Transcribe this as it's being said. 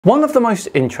One of the most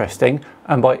interesting,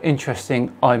 and by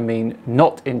interesting I mean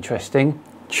not interesting,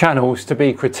 channels to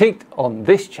be critiqued on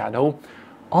this channel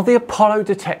are the Apollo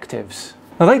detectives.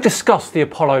 Now they discuss the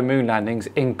Apollo moon landings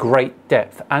in great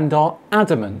depth and are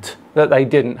adamant that they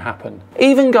didn't happen,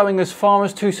 even going as far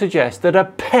as to suggest that a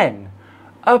pen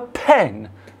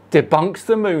debunks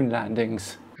the moon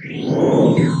landings.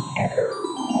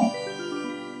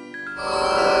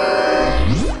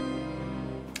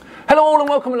 Hello all and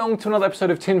welcome along to another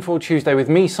episode of Tinfoil Tuesday with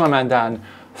me, Simon Dan.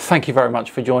 Thank you very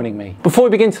much for joining me. Before we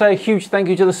begin today, a huge thank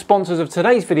you to the sponsors of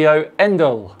today's video,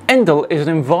 Endel. Endel is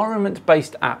an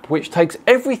environment-based app which takes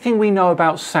everything we know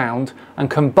about sound and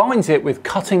combines it with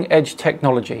cutting-edge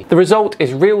technology. The result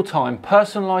is real-time,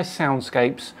 personalised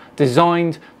soundscapes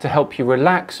designed to help you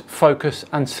relax, focus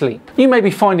and sleep. You may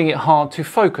be finding it hard to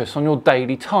focus on your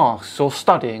daily tasks or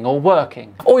studying or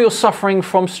working, or you're suffering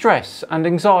from stress and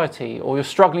anxiety, or you're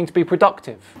struggling to be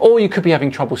productive, or you could be having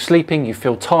trouble sleeping, you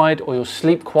feel tired, or your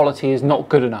sleep quality is not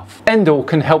good enough. Endel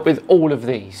can help with all of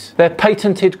these. Their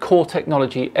patented core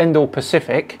technology, Endel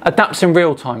Pacific, adapts in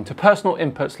real time to personal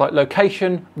inputs like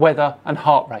location, weather and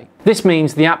heart rate. This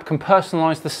means the app can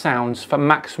personalise the sounds for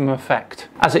maximum effect,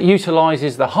 as it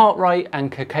utilises the heart rate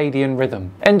and circadian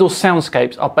rhythm. Endel's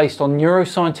soundscapes are based on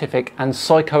neuroscientific and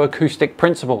psychoacoustic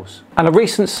principles, and a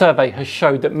recent survey has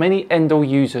showed that many Endel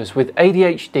users with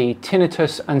ADHD,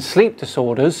 tinnitus and sleep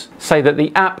disorders say that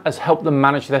the app has helped them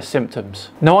manage their symptoms.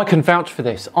 Now I can vouch for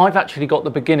this. I've actually got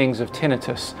the beginnings of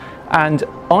tinnitus, and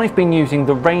I've been using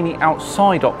the rainy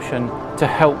outside option to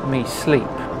help me sleep.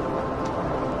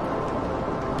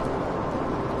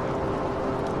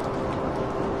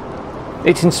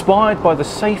 It's inspired by the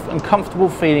safe and comfortable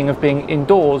feeling of being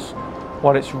indoors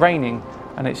while it's raining,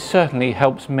 and it certainly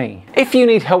helps me. If you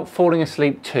need help falling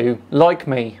asleep too, like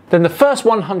me, then the first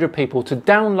 100 people to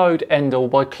download Endel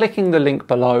by clicking the link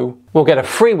below will get a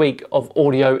free week of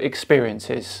audio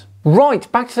experiences. Right,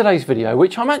 back to today's video,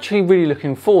 which I'm actually really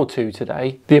looking forward to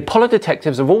today. The Apollo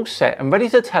detectives are all set and ready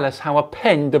to tell us how a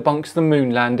pen debunks the moon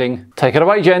landing. Take it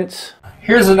away, gents.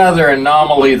 Here's another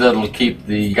anomaly that'll keep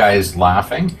the guys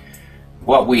laughing.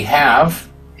 What we have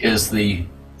is the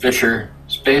Fisher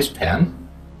space pen,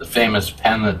 the famous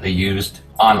pen that they used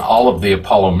on all of the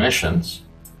Apollo missions.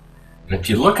 And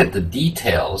if you look at the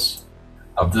details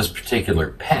of this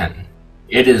particular pen,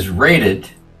 it is rated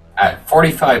at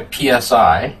 45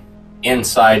 psi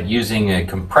inside using a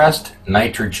compressed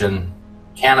nitrogen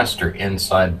canister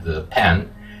inside the pen,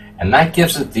 and that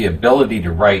gives it the ability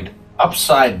to write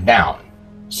upside down,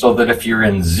 so that if you're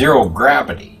in zero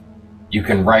gravity, you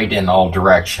can write in all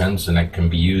directions, and it can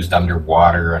be used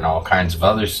underwater and all kinds of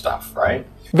other stuff, right?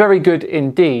 Very good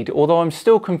indeed, although I'm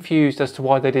still confused as to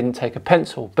why they didn't take a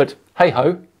pencil, but hey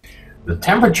ho. The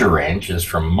temperature range is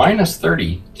from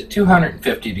 -30 to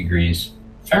 250 degrees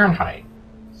Fahrenheit,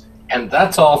 and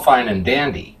that's all fine and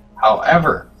dandy.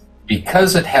 However,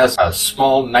 because it has a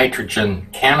small nitrogen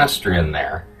canister in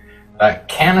there, that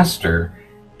canister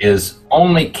is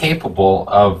only capable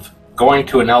of going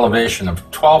to an elevation of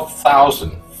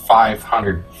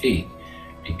 12,500 feet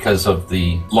because of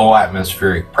the low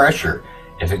atmospheric pressure.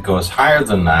 If it goes higher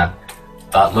than that,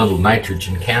 that little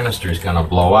nitrogen canister is going to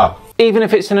blow up. Even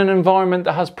if it's in an environment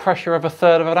that has pressure of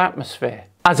 1/3 of an atmosphere,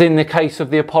 as in the case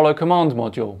of the Apollo command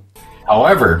module.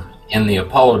 However, in the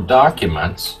Apollo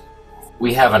documents,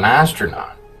 we have an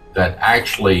astronaut that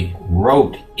actually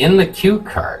wrote in the cue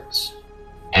cards,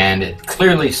 and it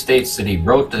clearly states that he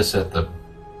wrote this at the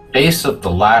base of the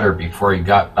ladder before he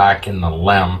got back in the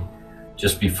LEM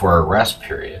just before a rest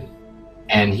period.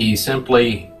 And he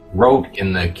simply wrote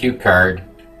in the cue card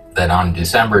that on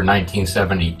December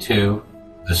 1972,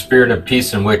 the spirit of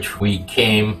peace in which we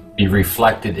came be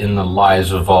reflected in the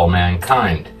lives of all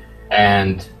mankind.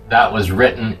 And that was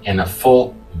written in a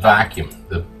full vacuum.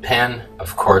 The pen,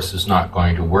 of course, is not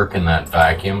going to work in that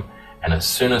vacuum. And as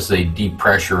soon as they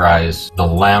depressurize the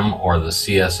LEM or the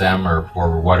CSM or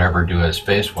whatever, do a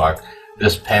spacewalk,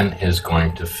 this pen is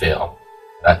going to fail.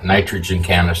 That nitrogen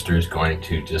canister is going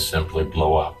to just simply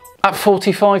blow up. At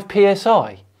 45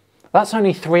 psi? That's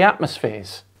only 3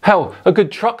 atmospheres. Hell, a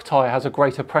good truck tyre has a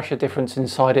greater pressure difference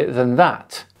inside it than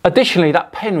that. Additionally,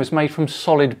 that pen was made from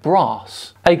solid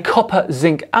brass, a copper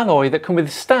zinc alloy that can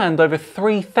withstand over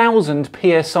 3,000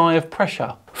 psi of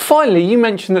pressure. Finally, you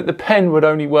mentioned that the pen would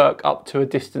only work up to a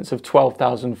distance of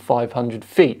 12,500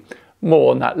 feet. More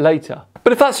on that later.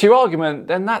 But if that's your argument,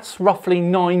 then that's roughly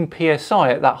 9 psi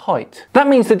at that height. That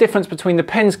means the difference between the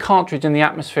pen's cartridge and the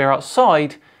atmosphere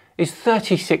outside is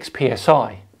 36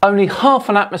 psi. Only half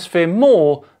an atmosphere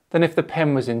more than if the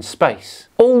pen was in space.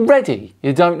 Already,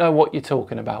 you don't know what you're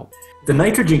talking about. The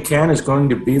nitrogen can is going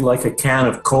to be like a can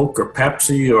of Coke or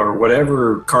Pepsi or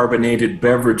whatever carbonated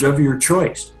beverage of your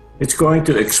choice. It's going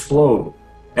to explode.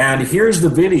 And here's the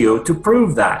video to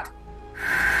prove that.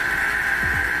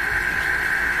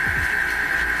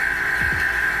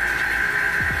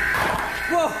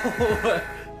 Whoa!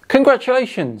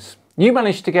 Congratulations! You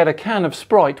managed to get a can of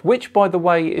Sprite, which by the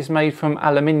way is made from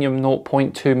aluminium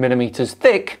 0.2mm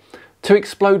thick, to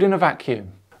explode in a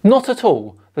vacuum. Not at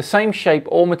all the same shape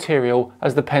or material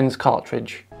as the pen's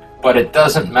cartridge. But it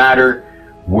doesn't matter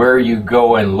where you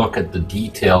go and look at the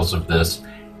details of this.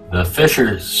 The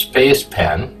Fisher Space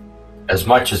Pen, as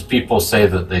much as people say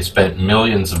that they spent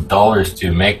millions of dollars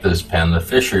to make this pen, the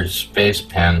Fisher Space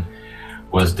Pen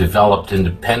was developed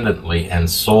independently and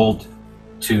sold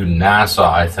to NASA,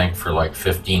 I think, for like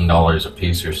 $15 a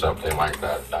piece or something like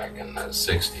that back in the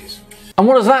 60s. And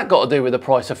what has that got to do with the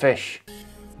price of fish?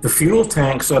 The fuel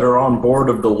tanks that are on board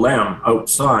of the LEM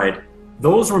outside,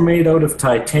 those were made out of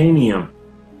titanium.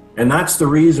 And that's the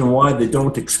reason why they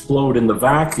don't explode in the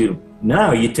vacuum.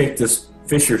 Now you take this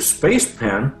Fisher Space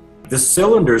Pen, this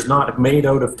cylinder is not made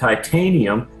out of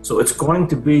titanium, so it's going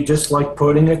to be just like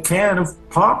putting a can of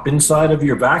pop inside of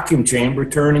your vacuum chamber,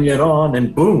 turning it on,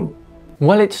 and boom.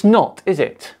 Well, it's not, is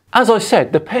it? As I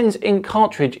said, the pen's ink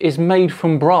cartridge is made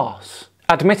from brass.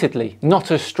 Admittedly, not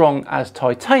as strong as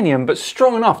titanium, but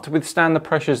strong enough to withstand the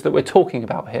pressures that we're talking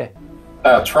about here.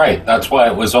 That's right. That's why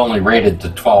it was only rated to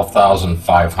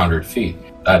 12,500 feet.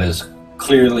 That is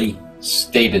clearly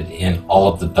stated in all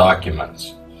of the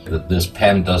documents, that this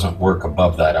pen doesn't work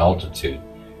above that altitude.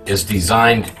 It's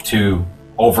designed to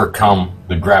overcome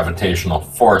the gravitational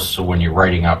force, so when you're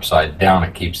writing upside down,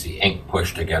 it keeps the ink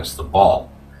pushed against the ball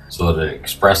so that it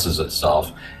expresses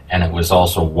itself. And it was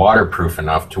also waterproof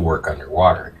enough to work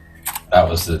underwater. That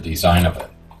was the design of it.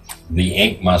 The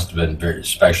ink must have been very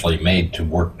specially made to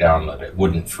work down, that it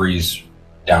wouldn't freeze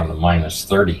down to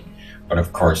 -30. But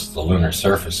of course, the lunar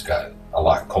surface got a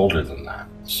lot colder than that.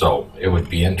 So it would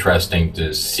be interesting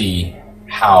to see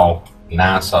how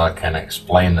NASA can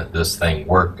explain that this thing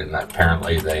worked, and that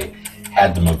apparently they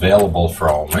had them available for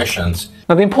all missions.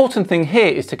 Now, the important thing here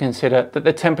is to consider that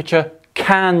the temperature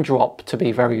can drop to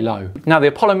be very low. Now, the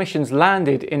Apollo missions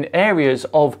landed in areas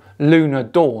of lunar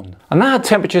dawn, and that had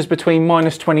temperatures between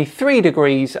 -23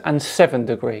 degrees and 7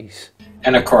 degrees.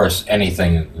 And of course,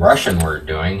 anything Russian were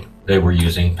doing, they were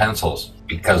using pencils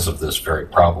because of this very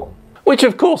problem. Which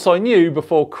of course I knew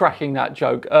before cracking that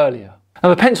joke earlier. Now,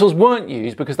 the pencils weren't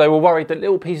used because they were worried that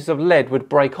little pieces of lead would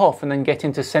break off and then get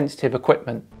into sensitive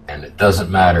equipment. And it doesn't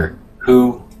matter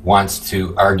who wants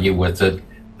to argue with it.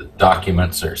 The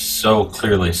documents are so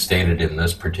clearly stated in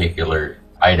this particular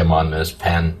item on this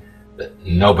pen that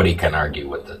nobody can argue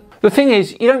with it. The thing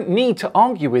is, you don't need to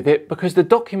argue with it because the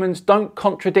documents don't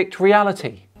contradict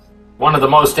reality. One of the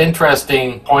most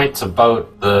interesting points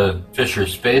about the Fisher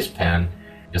Space Pen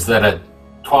is that at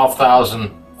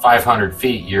 12,500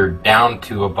 feet, you're down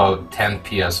to about 10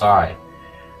 psi.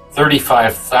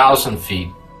 35,000 feet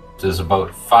is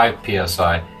about 5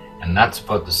 psi, and that's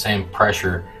about the same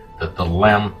pressure that the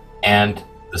LEM and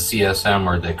the CSM,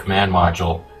 or the command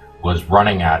module, was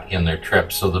running at in their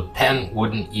trip. So the pen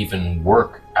wouldn't even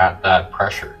work at that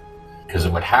pressure, because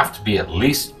it would have to be at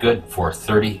least good for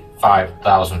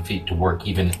 35,000 feet to work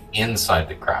even inside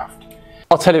the craft.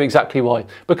 I'll tell you exactly why.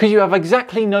 Because you have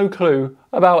exactly no clue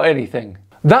about anything.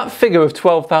 That figure of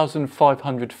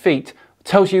 12,500 feet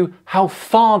tells you how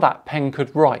far that pen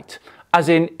could write. As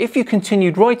in, if you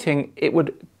continued writing, it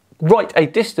would write a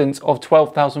distance of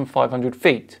 12,500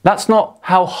 feet. That's not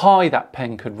how high that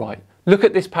pen could write. Look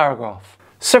at this paragraph.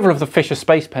 Several of the Fisher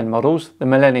Space Pen models, the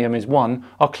Millennium is one,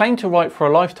 are claimed to write for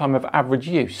a lifetime of average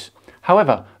use.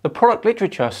 However, the product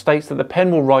literature states that the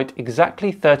pen will write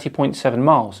exactly 30.7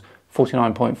 miles,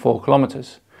 49.4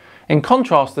 kilometers. In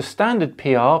contrast, the standard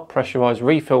PR, pressurized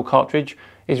refill cartridge,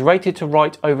 is rated to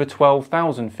write over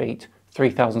 12,000 feet,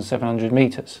 3,700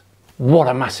 meters. What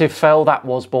a massive fail that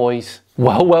was, boys.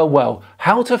 Well, well, well,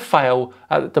 how to fail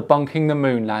at debunking the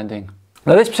moon landing.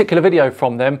 Now, this particular video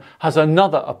from them has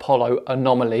another Apollo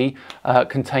anomaly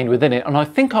contained within it, and I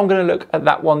think I'm going to look at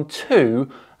that one too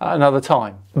at another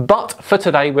time. But for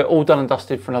today, we're all done and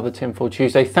dusted for another Tinfoil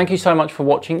Tuesday. Thank you so much for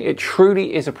watching. It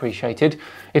truly is appreciated.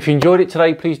 If you enjoyed it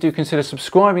today, please do consider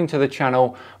subscribing to the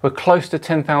channel. We're close to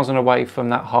 10,000 away from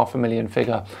that 500,000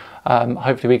 figure.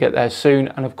 Hopefully we get there soon.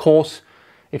 And of course,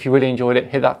 if you really enjoyed it,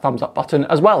 hit that thumbs up button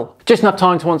as well. Just enough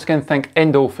time to once again thank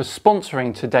Endel for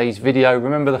sponsoring today's video.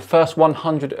 Remember, the first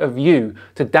 100 of you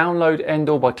to download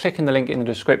Endel by clicking the link in the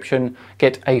description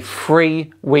get a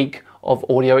free week of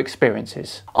audio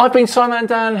experiences. I've been Simon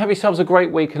Dan, have yourselves a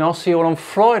great week, and I'll see you all on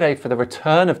Friday for the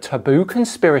return of Taboo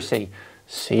Conspiracy.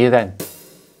 See you then.